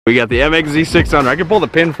We got the MXZ 600. I can pull the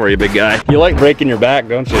pin for you, big guy. You like breaking your back,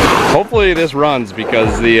 don't you? Hopefully this runs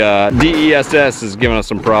because the DESS is giving us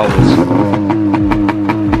some problems.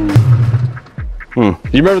 Do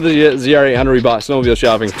you remember the ZR800 we bought Snowmobile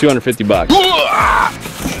shopping? 250 bucks.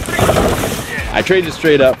 I traded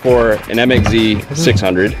straight up for an MXZ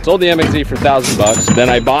 600. Sold the MXZ for 1,000 bucks. Then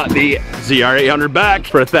I bought the ZR800 back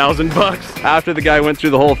for 1,000 bucks after the guy went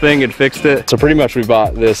through the whole thing and fixed it. So pretty much we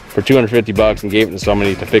bought this for 250 bucks and gave it to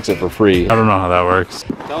somebody to fix it for free. I don't know how that works.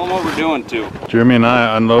 Tell them what we're doing too. Jeremy and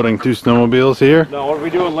I unloading 2 snowmobiles here. No, what are we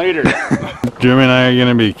doing later? Jeremy and I are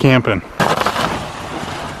gonna be camping.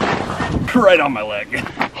 Right on my leg.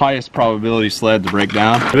 Highest probability sled to break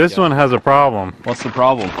down. This one has a problem. What's the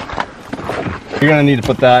problem? You're gonna need to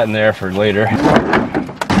put that in there for later.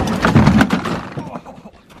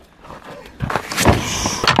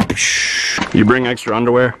 You bring extra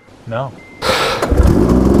underwear? No.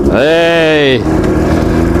 Hey!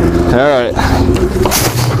 Alright.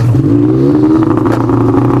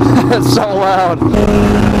 That's so loud.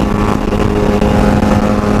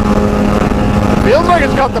 Feels like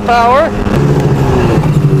it's got the power.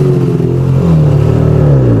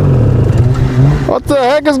 What the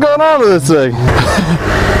heck is going on with this thing?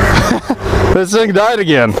 This thing died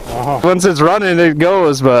again. Once it's running, it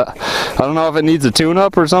goes, but I don't know if it needs a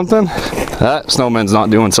tune-up or something. That snowman's not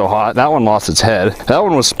doing so hot. That one lost its head. That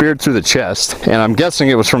one was speared through the chest, and I'm guessing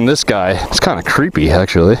it was from this guy. It's kind of creepy,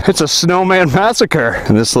 actually. It's a snowman massacre.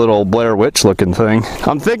 And this little Blair Witch looking thing.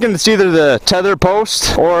 I'm thinking it's either the tether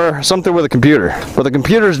post or something with a computer. But the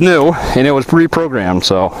computer's new, and it was pre-programmed,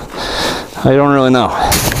 so I don't really know.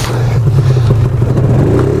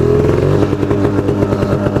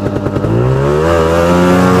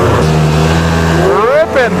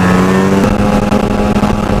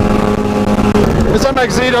 This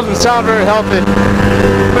MXZ doesn't sound very healthy.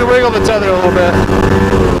 Let me wiggle the tether a little bit.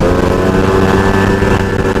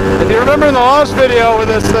 If you remember in the last video with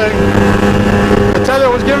this thing, the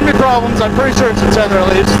tether was giving me problems. I'm pretty sure it's the tether at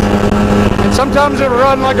least. And sometimes it would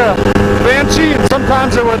run like a banshee, and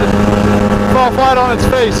sometimes it would fall flat on its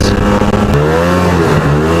face.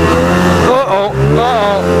 Uh-oh,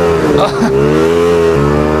 uh-oh.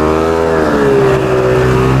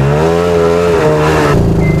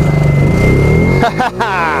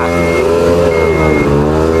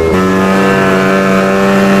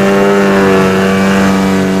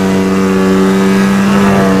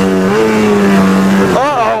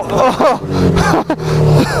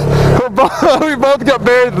 We both got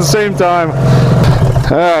buried at the same time.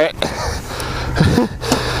 Alright.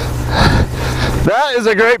 That is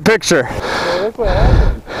a great picture.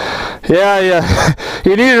 Yeah.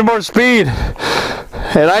 You needed more speed.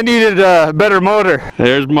 And I needed a better motor.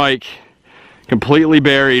 There's Mike. Completely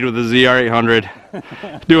buried with the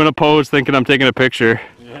ZR800. Doing a pose thinking I'm taking a picture.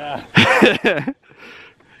 Yeah.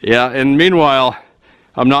 Yeah, and meanwhile,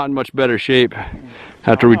 I'm not in much better shape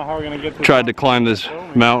after we tried to climb this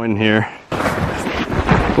mountain here.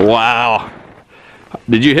 Wow.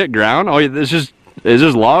 Did you hit ground? Oh, it's just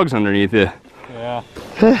logs underneath you. Yeah.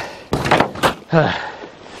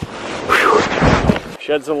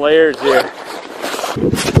 Shed some layers here.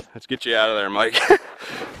 Let's get you out of there, Mike.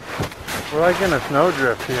 We're like in a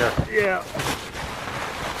snowdrift here. Yeah.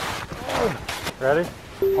 Ready?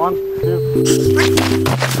 1, 2.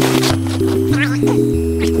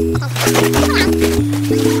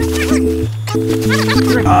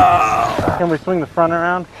 Can we swing the front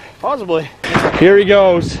around? Possibly. Here he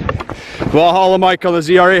goes. Valhalla Mike on the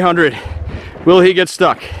ZR800. Will he get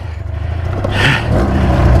stuck?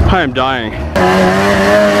 I am dying.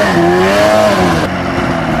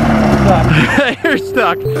 You're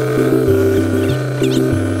stuck.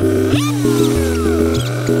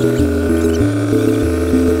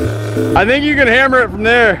 I think you can hammer it from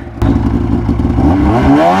there.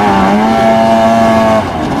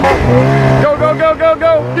 Go, go, go, go,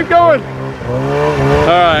 go. Keep going.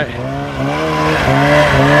 Alright.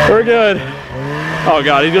 We're good. Oh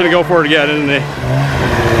God, he's gonna go for it again, isn't he?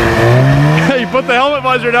 He put the helmet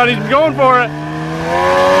visor down, he's going for it.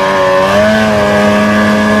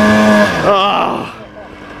 Oh.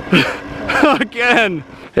 Again.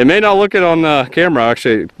 It may not look it on the camera,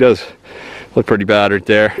 actually it does look pretty bad right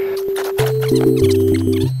there.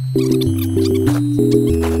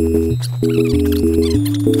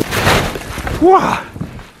 Wow.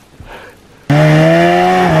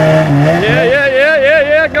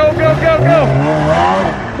 Yeah, go, go, go, go.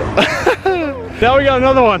 Now we got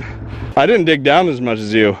another one. I didn't dig down as much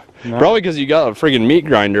as you. No. Probably because you got a friggin' meat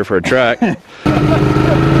grinder for a track.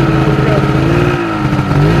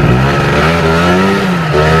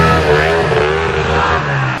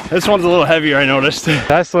 This one's a little heavier, I noticed.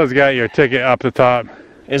 Tesla's got your ticket up the top.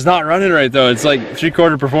 It's not running right though. It's like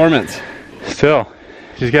 3/4 performance. Still,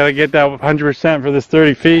 just gotta get that 100% for this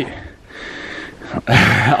 30 feet.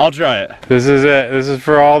 I'll try it. This is it. This is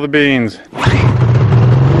for all the beans.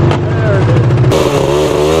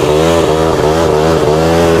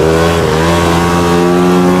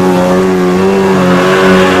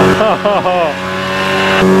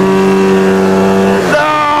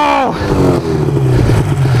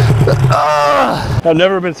 I've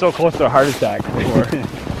never been so close to a heart attack before.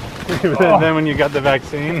 Then when you got the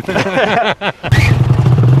vaccine.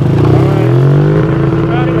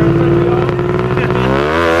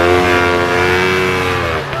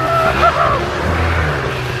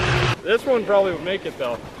 This one probably would make it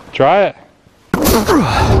though. Try it.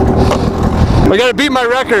 I gotta beat my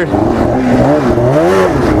record.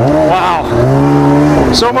 Wow.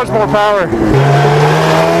 So much more power.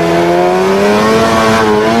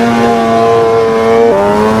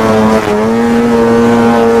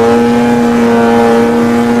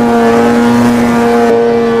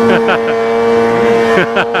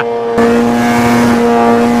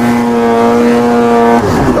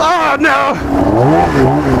 Oh no!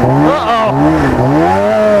 Uh-oh.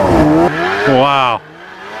 Wow.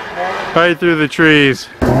 Right through the trees.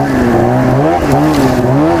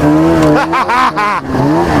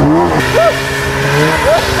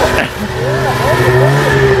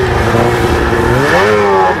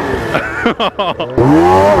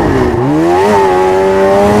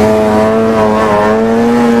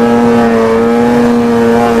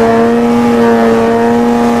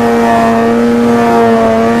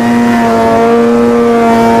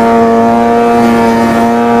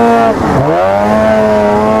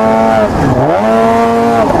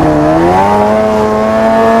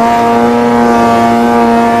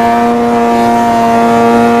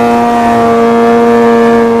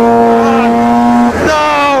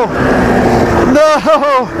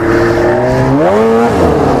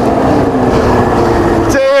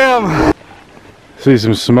 Damn! See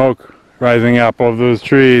some smoke rising up over those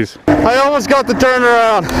trees. I almost got the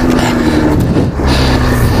turnaround.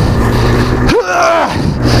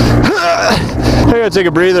 I gotta take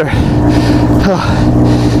a breather.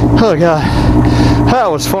 Oh god.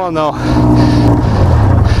 That was fun though.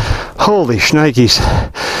 Holy shnikes.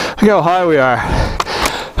 Look how high we are.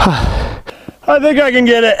 I think I can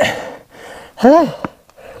get it.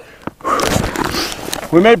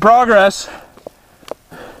 We made progress.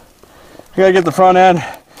 I gotta get the front end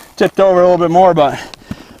tipped over a little bit more, but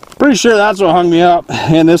pretty sure that's what hung me up.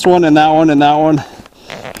 And this one, and that one, and that one.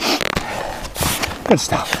 Good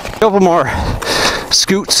stuff. A couple more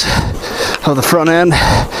scoots of the front end.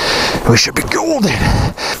 We should be golden.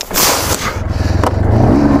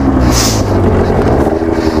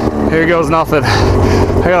 Here goes nothing.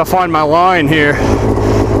 I gotta find my line here.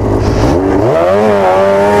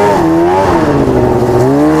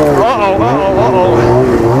 Uh-oh, uh-oh, uh-oh.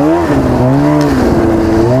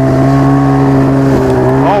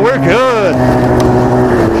 Oh, we're good.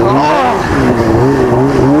 Oh.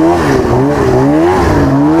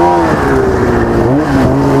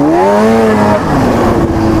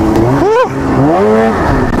 Whew.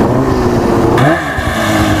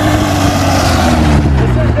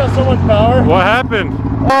 This thing's got so much power. What happened?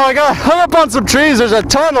 Oh, I got hung up on some trees. There's a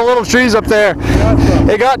ton of little trees up there.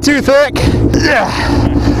 It got too thick. Yeah.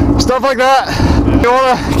 Stuff like that. You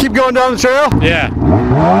want to keep going down the trail? Yeah.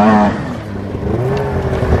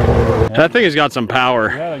 That thing has got some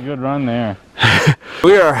power. You had a good run there.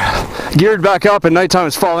 We are geared back up and nighttime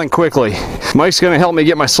is falling quickly. Mike's going to help me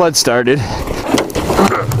get my sled started.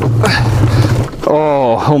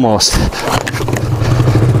 Oh, almost.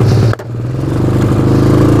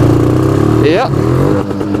 Yep.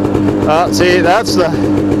 See, that's the...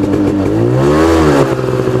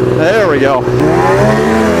 There we go.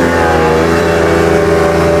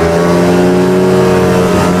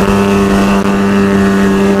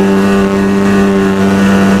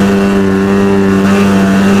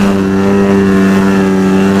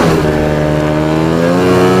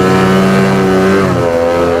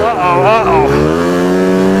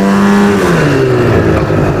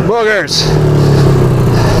 Boogers.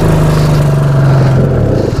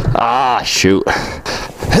 Ah, shoot.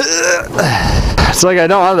 It's like I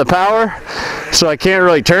don't have the power, so I can't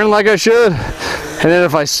really turn like I should. And then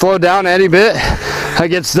if I slow down any bit, I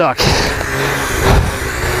get stuck.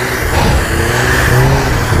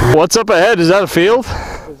 What's up ahead? Is that a field?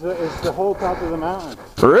 It's the whole top of the mountain.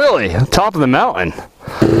 Really? Top of the mountain.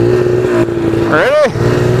 Ready?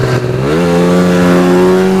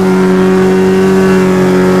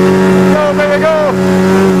 Go, baby, go!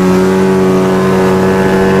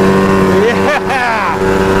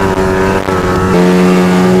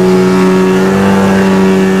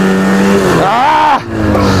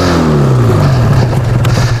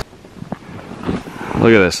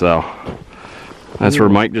 Look at this though. That's where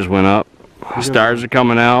Mike just went up. Stars are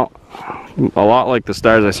coming out. A lot like the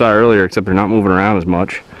stars I saw earlier, except they're not moving around as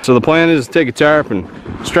much. So the plan is to take a tarp and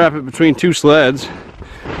strap it between two sleds.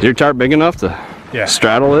 Is your tarp big enough to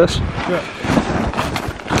straddle this? Yeah.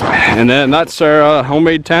 And then that's our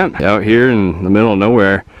homemade tent out here in the middle of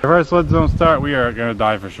nowhere. If our sleds don't start, we are gonna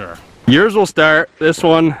die for sure. Yours will start. This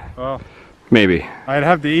one, well, maybe. I'd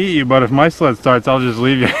have to eat you, but if my sled starts, I'll just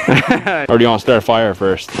leave you. Or do you want to start a fire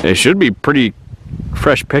first? It should be pretty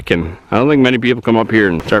fresh picking. I don't think many people come up here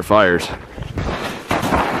and start fires.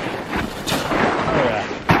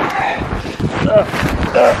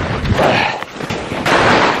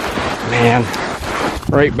 Man,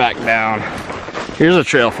 right back down. Here's a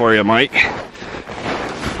trail for you, Mike.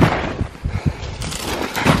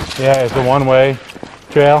 Yeah, it's a one-way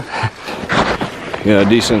trail. Yeah, a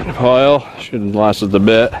decent pile. Should last us a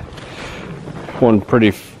bit. One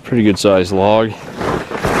pretty good sized log. A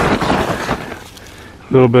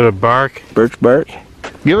little bit of bark. Birch bark.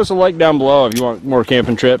 Give us a like down below if you want more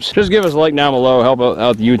camping trips. Just give us a like down below. Help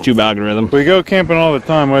out the YouTube algorithm. We go camping all the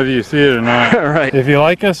time, whether you see it or not. Right. If you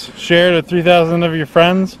like us, share it to 3,000 of your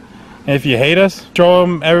friends. And if you hate us, show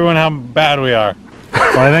everyone how bad we are.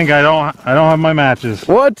 Well, I think I don't have my matches.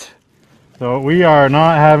 What? So we are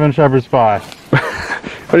not having shepherd's pie.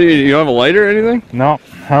 What do you don't have a lighter or anything? No,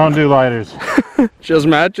 I don't do lighters. Just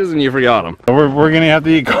matches and you forgot them. We're gonna have to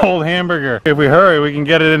eat cold hamburger. If we hurry, we can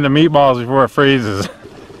get it into meatballs before it freezes.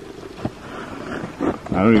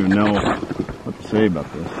 I don't even know what to say about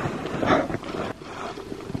this.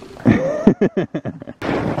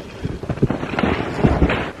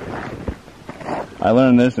 I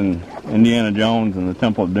learned this in Indiana Jones and the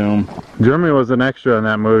Temple of Doom. Jeremy was an extra in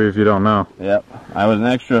that movie, if you don't know. Yep, I was an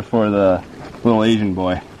extra for the little Asian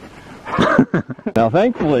boy. Now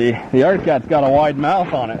thankfully, the art cat's got a wide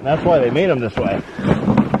mouth on it, and that's why they made him this way.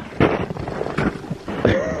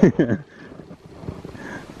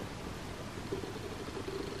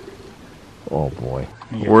 Oh boy.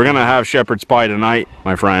 We're gonna have shepherd's pie tonight,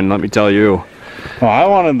 my friend, let me tell you. Well, I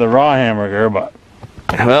wanted the raw hamburger, but...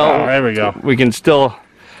 Well, there we go. We can still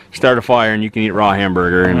start a fire and you can eat raw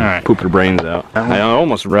hamburger and poop your brains out. I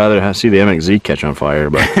almost rather see the MXZ catch on fire,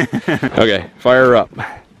 but... Okay, fire her up.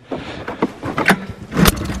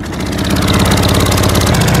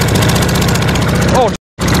 Oh!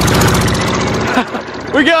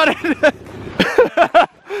 We got it!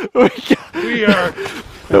 We are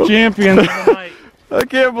the champions of the night. I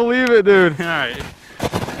can't believe it, dude. Alright.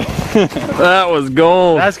 That was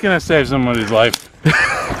gold. That's gonna save somebody's life.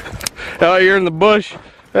 Out here in the bush,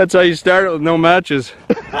 that's how you start it with no matches.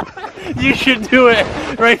 You should do it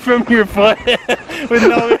right from your foot with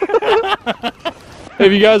no...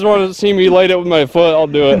 If you guys want to see me light it with my foot, I'll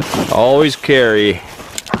do it. Always carry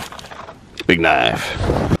big knife.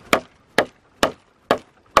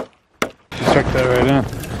 Just chuck that right in.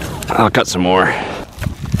 I'll cut some more.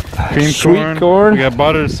 Cream Sweet corn. We got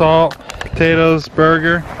butter, salt, potatoes,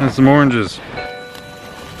 burger, and some oranges.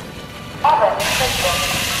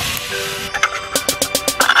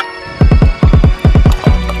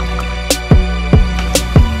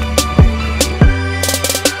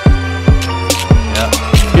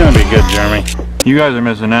 It's gonna be good, Jeremy. You guys are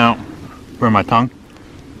missing out. Burn my tongue.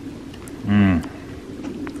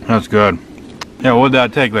 That's good. Yeah, what would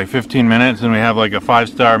that take? Like 15 minutes and we have like a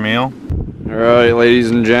 5-star meal? Alright, ladies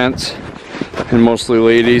and gents, and mostly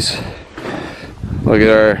ladies, look at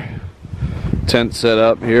our tent set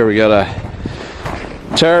up here. We got a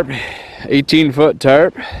tarp, 18-foot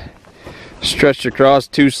tarp, stretched across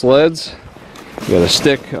 2 sleds. We got a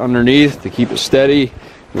stick underneath to keep it steady.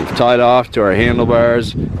 We've tied off to our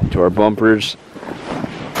handlebars, to our bumpers,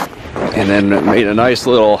 and then made a nice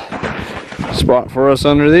little spot for us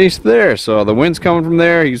underneath there. So the wind's coming from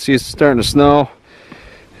there. You can see it's starting to snow,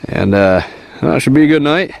 and it should be a good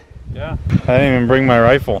night. Yeah, I didn't even bring my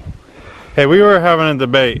rifle. Hey, we were having a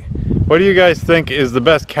debate. What do you guys think is the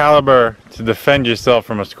best caliber to defend yourself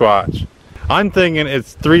from a squatch? I'm thinking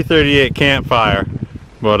it's .338 campfire,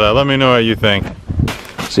 but let me know what you think.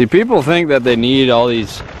 See, people think that they need all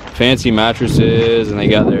these fancy mattresses and they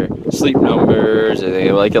got their sleep numbers and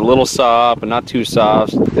they like a little soft but not too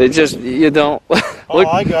soft. They just, you don't. All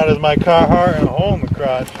I got is my Carhartt and a hole in the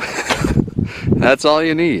crotch. That's all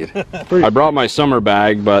you need. I brought my summer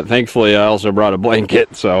bag, but thankfully I also brought a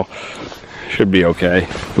blanket, so should be okay.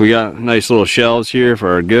 We got nice little shelves here for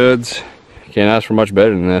our goods. Can't ask for much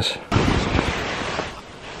better than this.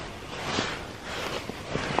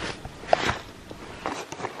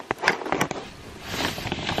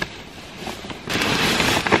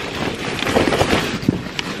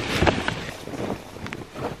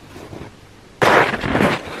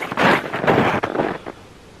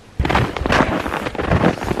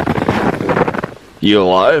 You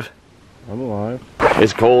alive? I'm alive.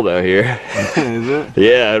 It's cold out here. Is it?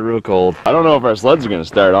 Yeah, real cold. I don't know if our sleds are gonna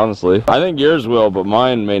start, honestly. I think yours will, but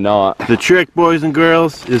mine may not. The trick, boys and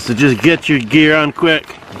girls, is to just get your gear on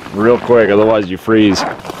quick. Real quick, otherwise you freeze.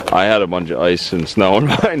 I had a bunch of ice and snow in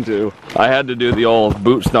mine too. I had to do the old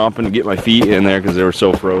boot stomping to get my feet in there because they were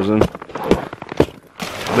so frozen.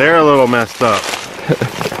 They're a little messed up.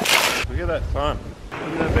 Look at that sun.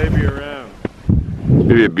 Turn that baby around. It's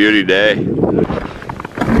gonna be a beauty day.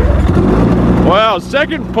 Wow,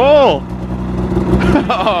 second pull!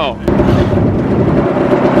 Oh.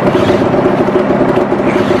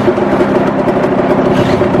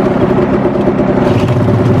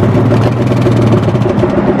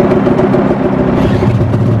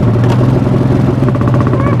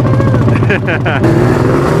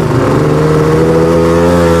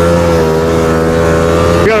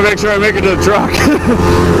 Gotta make sure I make it to the truck.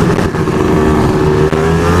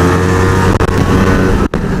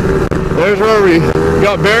 There's where we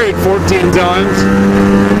got buried 14 times.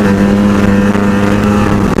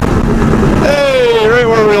 Hey, right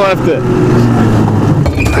where we left it.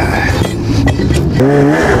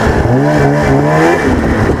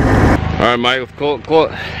 All right, Mike,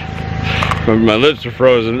 my lips are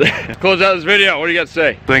frozen. Close out this video. What do you got to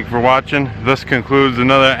say? Thank you for watching. This concludes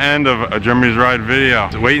another end of a Jeremy's Ride video.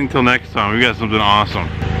 Wait until next time. We got something awesome.